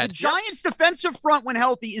 Go ahead. The Giants' defensive front, when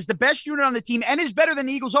healthy, is the best unit on the team and is better than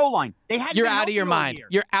the Eagles' O-line. You're out of your mind.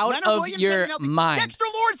 You're out of your mind. Dexter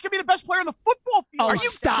Lawrence could be the best player on the football field. Oh,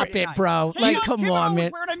 stop it, bro. Like, come on,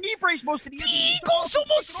 man. Wearing a knee brace most of the year. The Eagles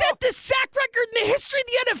almost set the sack record in the history of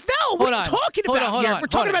the NFL. What are you talking about here? We're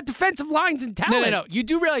talking about defensive lines and talent. No. You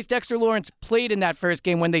do realize Dexter Lawrence played in that first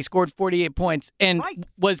game when they scored 48 points and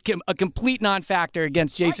was a complete non-factor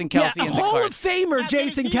against Jason Kelsey and the Cards. Hall of Famer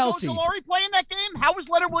Jason Kelsey. Did Azeez Ojulari play in that game? How was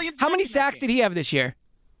Leonard Williams? How many sacks did he have this year?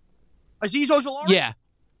 Azeez Ojulari? Yeah.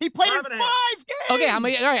 He played in 5 games. Okay, how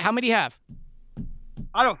many? All right, how many do you have?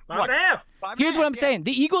 I don't. 5.5. Here's what I'm saying.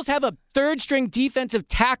 The Eagles have a third-string defensive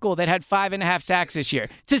tackle that had 5.5 sacks this year.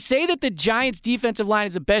 To say that the Giants' defensive line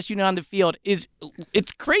is the best unit on the field it's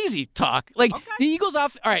crazy talk. Like, the Eagles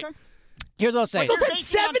off. All right. Here's what I'll say. Those had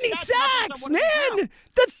 70 sacks, man.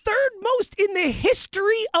 The third most in the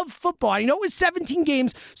history of football. I know it was 17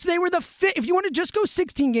 games, so they were the fifth. If you want to just go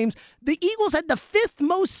 16 games, the Eagles had the 5th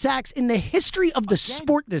most sacks in the history of the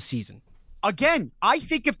sport this season. Again, I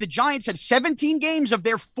think if the Giants had 17 games of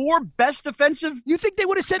their 4 best defensive... You think they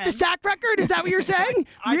would have set the sack record? Is that what you're saying?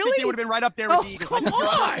 I think they would have been right up there with the Eagles. Come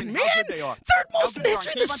on, man. Third most in the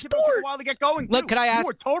history of the sport. A while to get going. Look, could I ask... You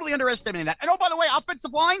were totally underestimating that. And by the way,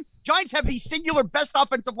 offensive line, Giants have the singular best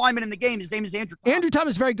offensive lineman in the game. His name is Andrew Thomas. Andrew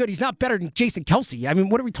Thomas is very good. He's not better than Jason Kelsey. I mean,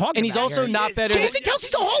 what are we talking about? And he's also not better than... Jason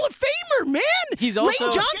Kelsey's a Hall of Famer, man. He's also...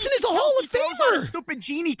 Lane Johnson is a Hall of Famer. A stupid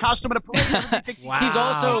genie costume at a parade. Wow. He's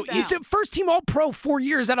also... He's a first-team All-Pro 4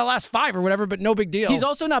 years out of the last 5 or whatever, but no big deal. He's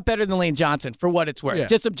also not better than Lane Johnson, for what it's worth. Yeah.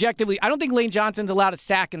 Just objectively, I don't think Lane Johnson's allowed a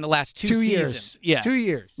sack in the last 2 seasons. Yeah. 2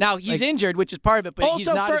 years. Now, he's injured, which is part of it, but he's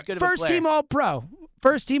not as good of a player. First-team All-Pro.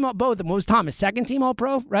 First-team both of them. What was Thomas? Second-team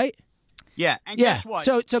All-Pro, right? Yeah, and guess what?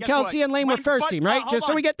 So Guess Kelsey what? and Lane were first-team, right? Just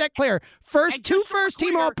so we get that clear. Two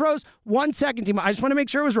first-team All-Pros, 1 second-team. I just want to make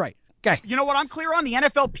sure it was right. Okay. You know what I'm clear on? The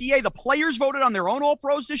NFLPA, the players voted on their own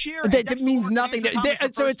All-Pros this year. That means nothing.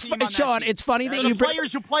 So it's Sean. It's funny that you bring.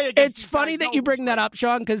 Players who play against. It's funny that you bring that up,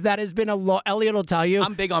 Sean, because that has been a law. Elliot will tell you.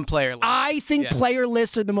 I'm big on player lists. I think player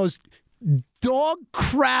lists are the most dog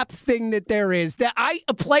crap thing that there is.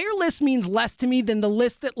 A player list means less to me than the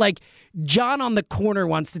list that like John on the corner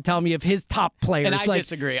wants to tell me of his top players. And I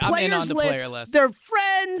disagree. I'm in on the player list. They're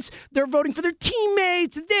friends. They're voting for their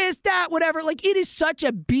teammates. This, that, whatever. Like it is such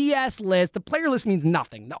a BS list. The player list means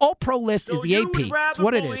nothing. The All-Pro list is the AP. It's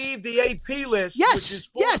what it is. The AP list, yes, which is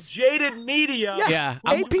full of jaded media. Yeah.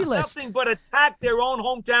 AP list. Nothing but attack their own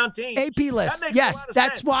hometown team. AP list. Yes,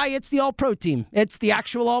 that's why it's the All-Pro team. It's the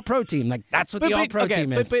actual All-Pro team. Like that's what the All-Pro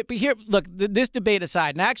team is. But here, look, this debate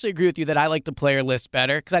aside, and I actually agree with you that I like the player list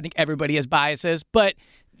better because I think everybody has biases. But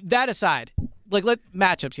that aside, like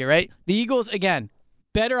matchups here, right? The Eagles, again,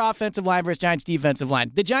 better offensive line versus Giants defensive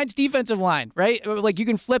line. The Giants defensive line, right? Like you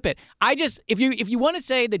can flip it. If you want to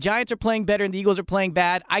say the Giants are playing better and the Eagles are playing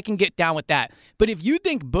bad, I can get down with that. But if you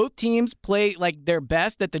think both teams play like their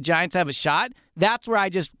best, that the Giants have a shot, that's where I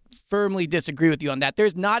just firmly disagree with you on that.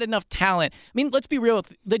 There's not enough talent. I mean, let's be real.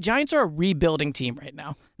 The Giants are a rebuilding team right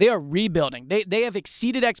now. They are rebuilding. They have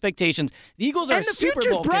exceeded expectations. The Eagles are a Super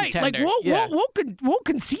Bowl bright. contender. Like we'll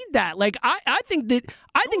concede that. Like I think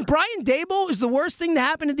Brian Daboll is the worst thing to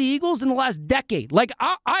happen to the Eagles in the last decade. Like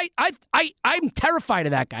I'm terrified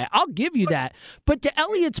of that guy. I'll give you that. But to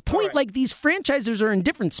Elliot's point, like these franchises are in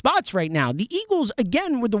different spots right now. The Eagles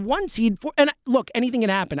again were the 1 seed and look, anything can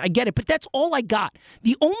happen. I get it, but that's all I got.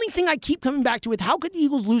 The only thing I keep coming back to with how could the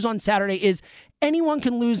Eagles lose on Saturday is anyone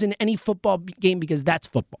can lose in any football game because that's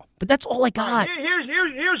football. But that's all I got.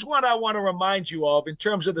 Here's what I want to remind you of in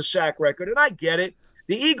terms of the sack record, and I get it.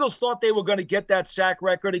 The Eagles thought they were going to get that sack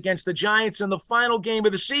record against the Giants in the final game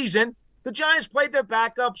of the season. The Giants played their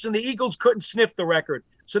backups, and the Eagles couldn't sniff the record.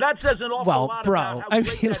 So that says an awful lot about how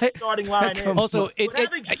great that starting line is. Also,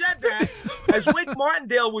 having said that, as Wink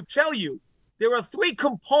Martindale would tell you, there are 3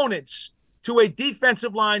 components to a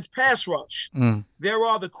defensive line's pass rush. There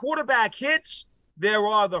are the quarterback hits, there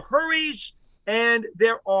are the hurries, and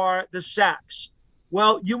there are the sacks.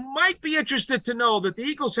 Well, you might be interested to know that the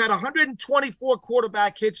Eagles had 124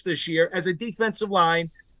 quarterback hits this year as a defensive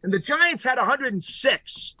line, and the Giants had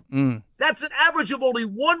 106. That's an average of only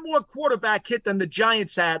 1 more quarterback hit than the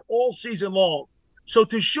Giants had all season long. So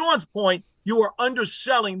to Sean's point, you are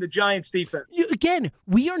underselling the Giants' defense. Again,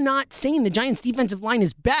 we are not saying the Giants' defensive line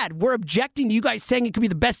is bad. We're objecting to you guys saying it could be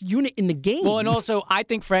the best unit in the game. Well, and also, I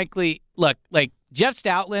think, frankly, look, like, Jeff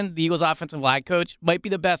Stoutland, the Eagles offensive line coach, might be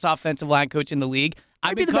the best offensive line coach in the league.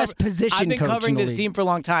 I've been the best position I've been coach covering in the this league. team for a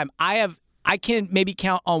long time. I can maybe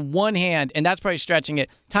count on one hand, and that's probably stretching it,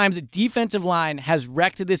 times the defensive line has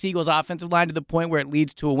wrecked this Eagles offensive line to the point where it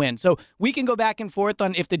leads to a win. So we can go back and forth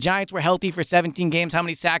on if the Giants were healthy for 17 games, how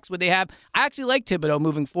many sacks would they have? I actually like Thibodeau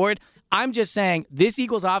moving forward. I'm just saying this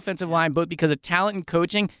Eagles offensive line, both because of talent and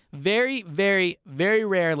coaching, very, very, very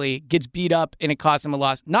rarely gets beat up and it costs him a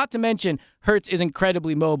loss. Not to mention, Hurts is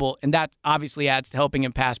incredibly mobile, and that obviously adds to helping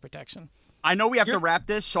him pass protection. I know we have to wrap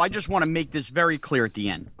this, so I just want to make this very clear at the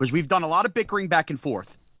end, because we've done a lot of bickering back and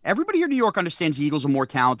forth. Everybody here in New York understands the Eagles are more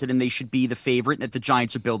talented and they should be the favorite and that the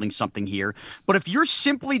Giants are building something here. But if you're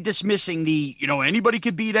simply dismissing the, anybody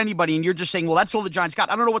could beat anybody and you're just saying, well, that's all the Giants got,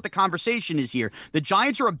 I don't know what the conversation is here. The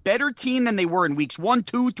Giants are a better team than they were in weeks 1,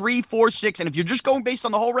 2, 3, 4, 6. And if you're just going based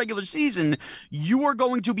on the whole regular season, you are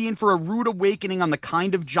going to be in for a rude awakening on the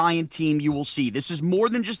kind of Giant team you will see. This is more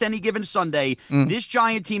than just any given Sunday. This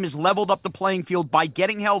Giant team has leveled up the playing field by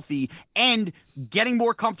getting healthy and getting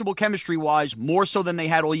more comfortable chemistry-wise, more so than they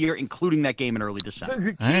had all year, including that game in early December.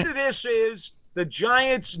 The key to this is the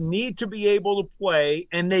Giants need to be able to play,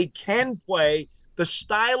 and they can play, the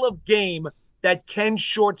style of game that can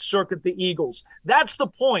short-circuit the Eagles. That's the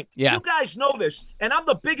point. Yeah. You guys know this, and I'm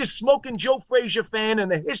the biggest Smokin' Joe Frazier fan in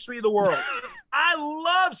the history of the world. I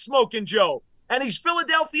love Smokin' Joe, and he's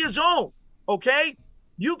Philadelphia's own, okay?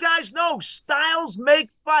 You guys know styles make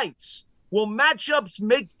fights. Will matchups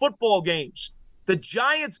make football games? The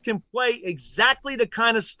Giants can play exactly the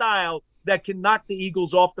kind of style that can knock the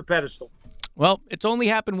Eagles off the pedestal. Well, it's only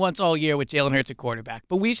happened once all year with Jalen Hurts at quarterback,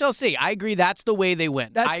 but we shall see. I agree that's the way they win.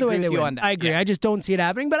 That's the way they win. That. I agree. Yeah. I just don't see it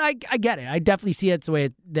happening, but I get it. I definitely see it's the way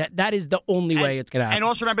that is the only way it's going to happen. And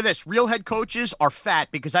also remember this, real head coaches are fat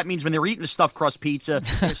because that means when they're eating the stuffed crust pizza,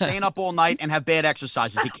 they're staying up all night and have bad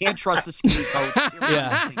exercises. You can't trust the skinny coach.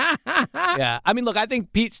 Yeah. I mean, look, I think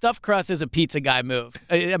stuffed crust is a pizza guy move.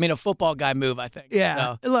 I mean, a football guy move, I think.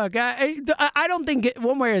 Yeah. So. Look, I don't think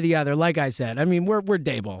one way or the other, like I said. I mean, we're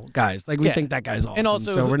Daboll guys. Like we think that guy's awesome. And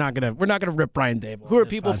also, so we're not gonna rip Brian Daboll. Who are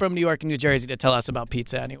people from New York and New Jersey to tell us about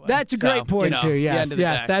pizza anyway? That's a great point too. Yes,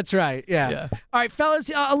 that's right. Yeah. All right,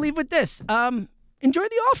 fellas, I'll leave with this. Enjoy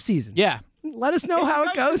the off season. Yeah. Let us know how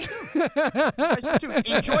it goes.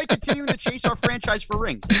 Enjoy continuing to chase our franchise for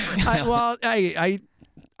rings. I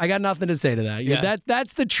got nothing to say to that. Yeah.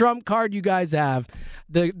 That's the trump card you guys have.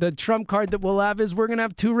 The trump card that we'll have is we're going to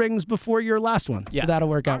have 2 rings before your last one. Yeah. So that'll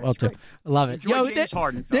work out well, too. I love it. Enjoy James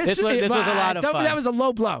Harden. This was a lot of fun. That was a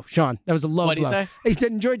low blow, Sean. That was a low blow. What did he say? He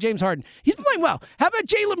said, enjoy James Harden. He's been playing well. How about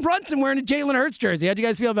Jalen Brunson wearing a Jalen Hurts jersey? How'd you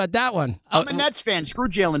guys feel about that one? I'm a Nets fan. Screw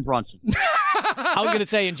Jalen Brunson. I was going to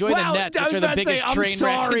say, enjoy the Nets, which are the biggest train wreck. I'm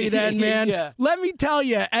sorry then, man. Yeah. Let me tell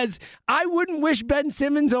you, as I wouldn't wish Ben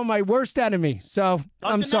Simmons on my worst enemy. So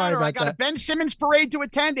I'm sorry about I got that. a Ben Simmons parade to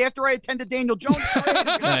attend after I attended Daniel Jones parade.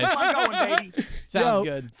 Nice. I'm going, baby. Sounds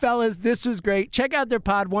good. Fellas, this was great. Check out their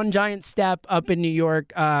pod, One Giant Step, up in New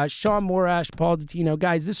York. Sean Morash, Paul Dottino.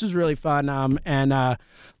 Guys, this was really fun.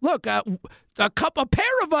 Look, a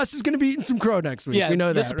pair of us is going to be eating some crow next week. Yeah, we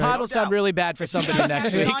know this that, pod will sound really bad for somebody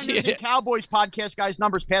next week. Niners and Cowboys podcast guys'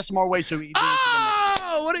 numbers. Pass them our way so we.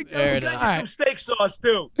 Oh, what a Send you some steak sauce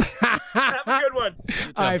too. Have a good one.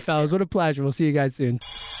 All right, fellas. What a pleasure. We'll see you guys soon.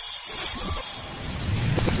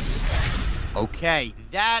 Okay,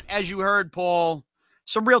 that, as you heard, Paul,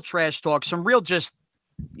 some real trash talk, some real just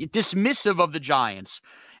dismissive of the Giants.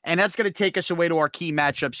 And that's going to take us away to our key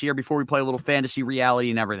matchups here before we play a little fantasy reality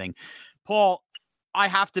and everything. Paul, I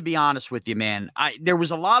have to be honest with you, man. There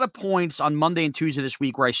was a lot of points on Monday and Tuesday this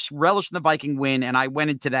week where I relished in the Viking win, and I went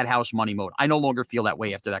into that house money mode. I no longer feel that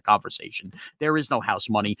way after that conversation. There is no house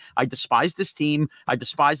money. I despise this team. I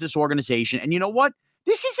despise this organization. And you know what?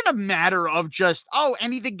 This isn't a matter of just,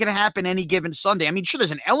 anything can happen any given Sunday. I mean, sure, there's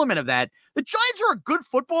an element of that. The Giants are a good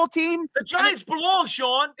football team. The Giants belong,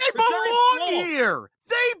 Sean. They belong here.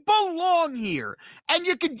 They belong here. And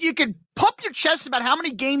you can pump your chest about how many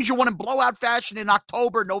games you won in blowout fashion in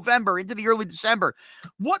October, November, into the early December.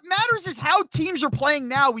 What matters is how teams are playing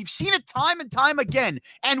now. We've seen it time and time again,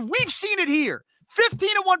 and we've seen it here.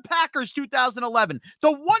 15-1 Packers 2011,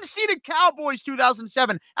 the 1-seeded Cowboys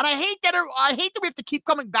 2007, and I hate that we have to keep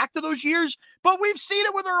coming back to those years, but we've seen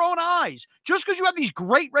it with our own eyes. Just because you have these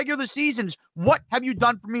great regular seasons, what have you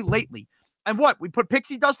done for me lately? And what? We put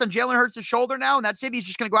pixie dust on Jalen Hurts' shoulder now, and that's it? He's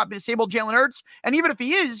just going to go out and disable Jalen Hurts? And even if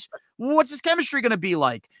he is, what's his chemistry going to be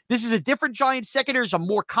like? This is a different Giants secondary. It's a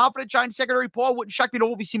more confident Giants secondary. Paul, wouldn't shock me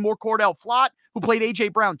to see more Cordell Flott, who played A.J.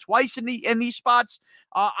 Brown twice in these spots.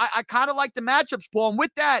 I kind of like the matchups, Paul. And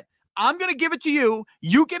with that, I'm going to give it to you.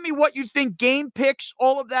 You give me what you think, game picks,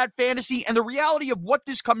 all of that fantasy, and the reality of what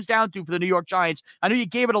this comes down to for the New York Giants. I know you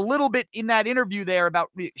gave it a little bit in that interview there about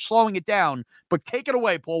slowing it down, but take it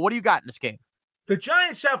away, Paul. What do you got in this game? The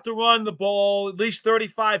Giants have to run the ball at least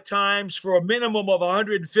 35 times for a minimum of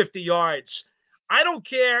 150 yards. I don't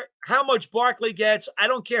care how much Barkley gets. I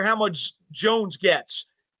don't care how much Jones gets.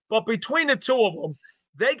 But between the two of them,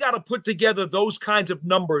 they got to put together those kinds of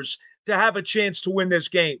numbers to have a chance to win this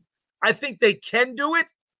game. I think they can do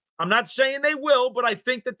it. I'm not saying they will, but I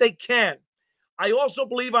think that they can. I also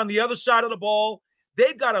believe on the other side of the ball,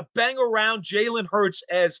 they've got to bang around Jalen Hurts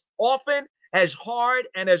as often, as hard,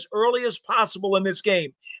 and as early as possible in this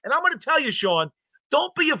game. And I'm going to tell you, Sean,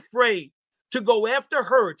 don't be afraid to go after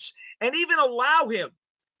Hurts and even allow him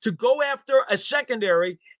to go after a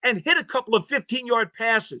secondary and hit a couple of 15-yard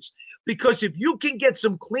passes. Because if you can get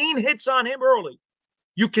some clean hits on him early,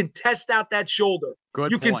 you can test out that shoulder.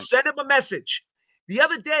 Good you point. can send him a message. The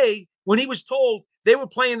other day, when he was told they were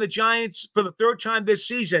playing the Giants for the third time this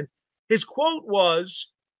season, his quote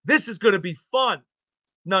was, "This is going to be fun."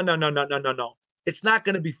 No. It's not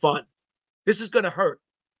going to be fun. This is going to hurt.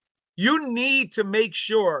 You need to make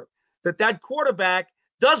sure that that quarterback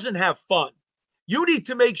doesn't have fun. You need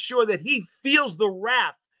to make sure that he feels the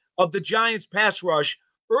wrath of the Giants pass rush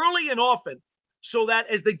early and often, so that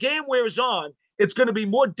as the game wears on, it's going to be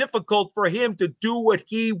more difficult for him to do what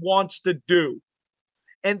he wants to do.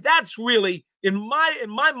 And that's really, in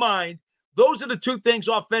my mind, those are the two things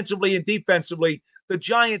offensively and defensively the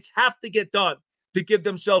Giants have to get done to give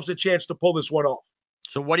themselves a chance to pull this one off.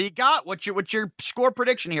 So what do you got? What's your score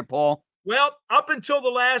prediction here, Paul? Well, up until the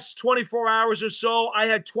last 24 hours or so, I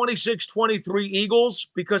had 26-23 Eagles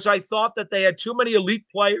because I thought that they had too many elite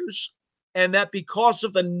players and that because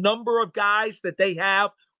of the number of guys that they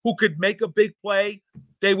have who could make a big play,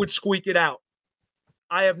 they would squeak it out.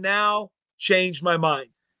 I have now changed my mind.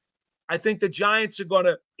 I think the Giants are going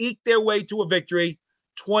to eke their way to a victory,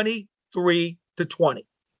 23-20.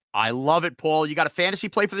 I love it, Paul. You got a fantasy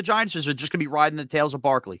play for the Giants, or is it just going to be riding the tails of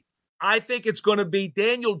Barkley? I think it's going to be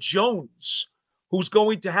Daniel Jones who's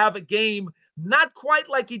going to have a game not quite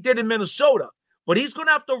like he did in Minnesota, but he's going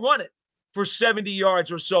to have to run it for 70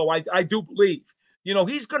 yards or so, I do believe. You know,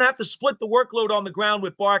 he's going to have to split the workload on the ground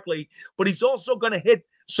with Barkley, but he's also going to hit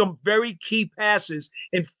some very key passes.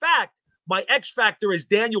 In fact, my X factor is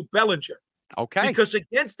Daniel Bellinger. Okay. Because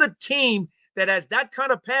against a team that has that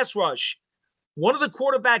kind of pass rush, one of the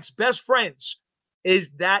quarterback's best friends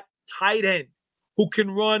is that tight end who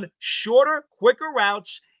can run shorter, quicker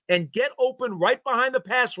routes and get open right behind the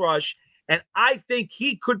pass rush. And I think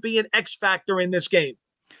he could be an X factor in this game.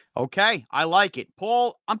 Okay, I like it.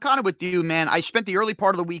 Paul, I'm kind of with you, man. I spent the early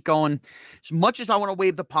part of the week going, as much as I want to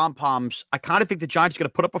wave the pom-poms, I kind of think the Giants are going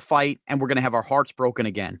to put up a fight and we're going to have our hearts broken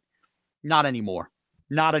again. Not anymore.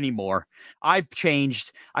 Not anymore. I've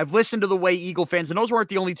changed. I've listened to the way Eagle fans, and those weren't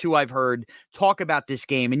the only two I've heard, talk about this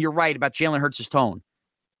game. And you're right about Jalen Hurts' tone.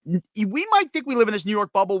 We might think we live in this New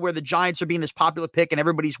York bubble where the Giants are being this popular pick and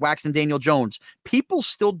everybody's waxing Daniel Jones. People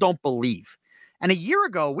still don't believe. And a year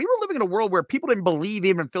ago, we were living in a world where people didn't believe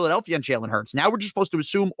even in Philadelphia and Jalen Hurts. Now we're just supposed to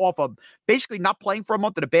assume off of basically not playing for a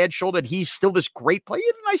month and a bad shoulder that he's still this great player. He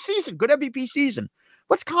had a nice season, good MVP season.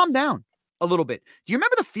 Let's calm down a little bit. Do you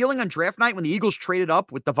remember the feeling on draft night when the Eagles traded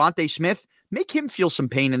up with Devontae Smith? Make him feel some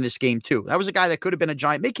pain in this game too. That was a guy that could have been a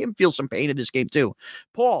Giant. Make him feel some pain in this game too.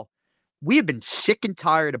 Paul, we have been sick and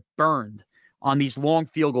tired of burned on these long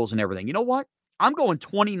field goals and everything. You know what? I'm going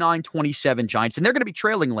 29-27 Giants, and they're going to be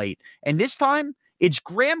trailing late. And this time, it's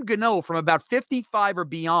Graham Gano from about 55 or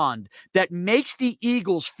beyond that makes the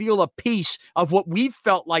Eagles feel a piece of what we've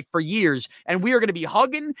felt like for years. And we are going to be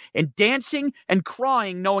hugging and dancing and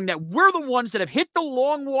crying, knowing that we're the ones that have hit the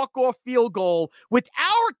long walk-off field goal with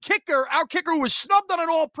our kicker who was snubbed on an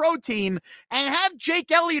all-pro team, and have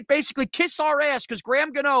Jake Elliott basically kiss our ass because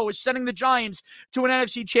Graham Gano is sending the Giants to an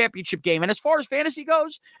NFC championship game. And as far as fantasy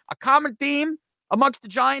goes, a common theme amongst the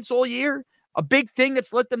Giants all year, a big thing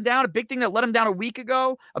that's let them down, a big thing that let them down a week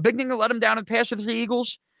ago, a big thing that let them down in the pass with the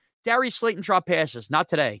Eagles. Darius Slayton dropped passes, not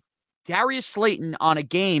today. Darius Slayton on a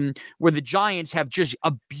game where the Giants have just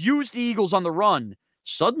abused the Eagles on the run.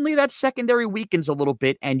 Suddenly that secondary weakens a little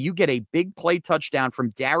bit, and you get a big play touchdown from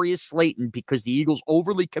Darius Slayton because the Eagles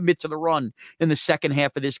overly commit to the run in the second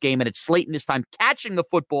half of this game, and it's Slayton this time catching the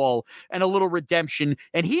football and a little redemption,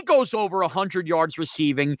 and he goes over 100 yards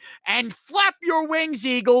receiving. And flap your wings,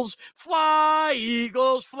 Eagles. Fly,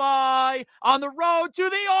 Eagles, fly on the road to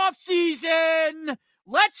the offseason.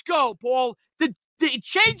 Let's go, Paul. It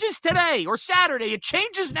changes today or Saturday. It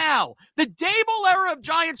changes now. The Dable era of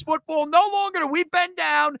Giants football, no longer do we bend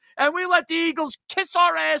down and we let the Eagles kiss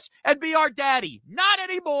our ass and be our daddy. Not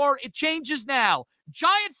anymore. It changes now.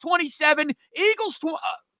 Giants 27,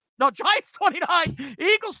 Giants 29,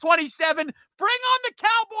 Eagles 27. Bring on the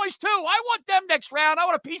Cowboys, too. I want them next round. I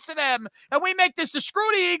want a piece of them. And we make this a screw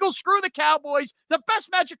the Eagles, screw the Cowboys, the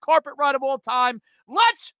best magic carpet ride of all time.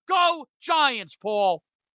 Let's go Giants, Paul.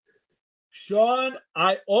 Sean,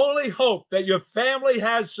 I only hope that your family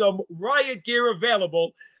has some riot gear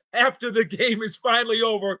available after the game is finally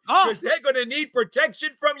over, because they're going to need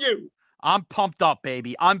protection from you. I'm pumped up,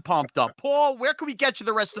 baby. I'm pumped up. Paul, where can we get you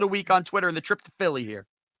the rest of the week on Twitter and the trip to Philly here?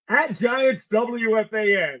 At Giants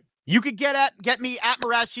WFAN. You could get me at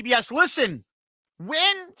Mraz CBS. Listen,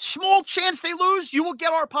 when small chance they lose, you will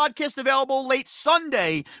get our podcast available late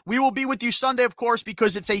Sunday. We will be with you Sunday, of course,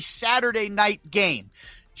 because it's a Saturday night game.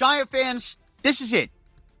 Giant fans, this is it.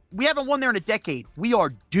 We haven't won there in a decade. We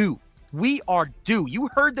are due. We are due. You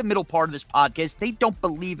heard the middle part of this podcast. They don't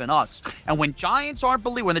believe in us. And when the Giants aren't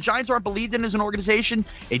believed in as an organization,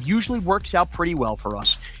 it usually works out pretty well for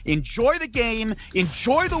us. Enjoy the game.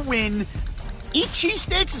 Enjoy the win. Eat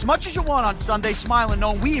cheesesteaks as much as you want on Sunday, smiling,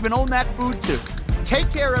 knowing we even own that food too.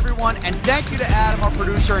 Take care, everyone, and thank you to Adam, our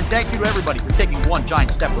producer, and thank you to everybody for taking one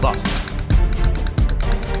giant step with us.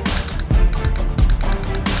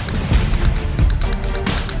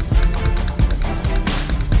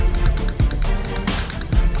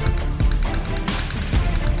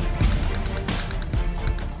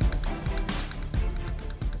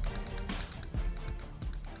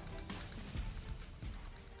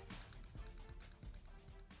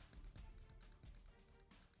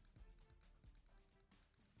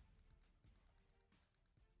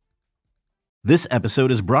 This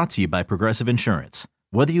episode is brought to you by Progressive Insurance.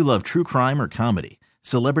 Whether you love true crime or comedy,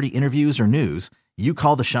 celebrity interviews or news, you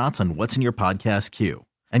call the shots on what's in your podcast queue.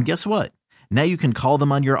 And guess what? Now you can call them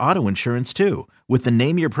on your auto insurance too, with the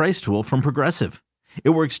Name Your Price tool from Progressive.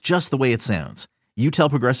 It works just the way it sounds. You tell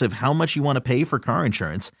Progressive how much you want to pay for car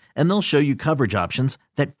insurance, and they'll show you coverage options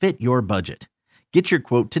that fit your budget. Get your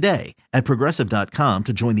quote today at Progressive.com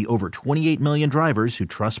to join the over 28 million drivers who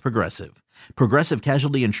trust Progressive. Progressive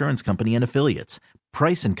Casualty Insurance Company and Affiliates.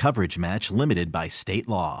 Price and coverage match limited by state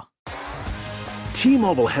law.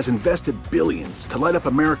 T-Mobile has invested billions to light up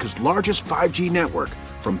America's largest 5G network,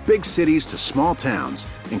 from big cities to small towns,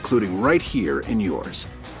 including right here in yours.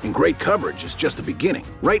 And great coverage is just the beginning.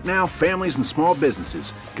 Right now, families and small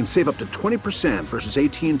businesses can save up to 20% versus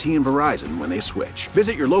AT&T and Verizon when they switch.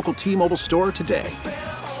 Visit your local T-Mobile store today.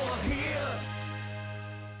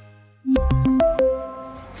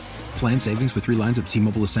 Plan savings with 3 lines of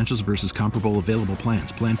T-Mobile Essentials versus comparable available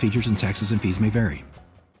plans. Plan features and taxes and fees may vary.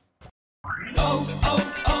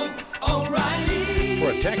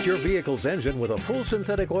 Protect your vehicle's engine with a full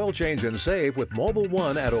synthetic oil change and save with Mobil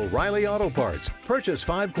 1 at O'Reilly Auto Parts. Purchase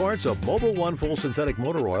 5 quarts of Mobil 1 full synthetic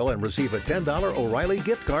motor oil and receive a $10 O'Reilly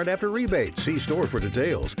gift card after rebate. See store for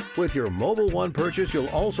details. With your Mobil 1 purchase, you'll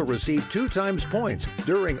also receive 2 times points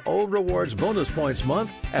during O Rewards Bonus Points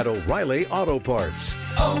Month at O'Reilly Auto Parts.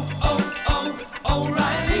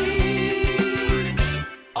 O'Reilly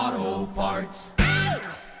Auto Parts.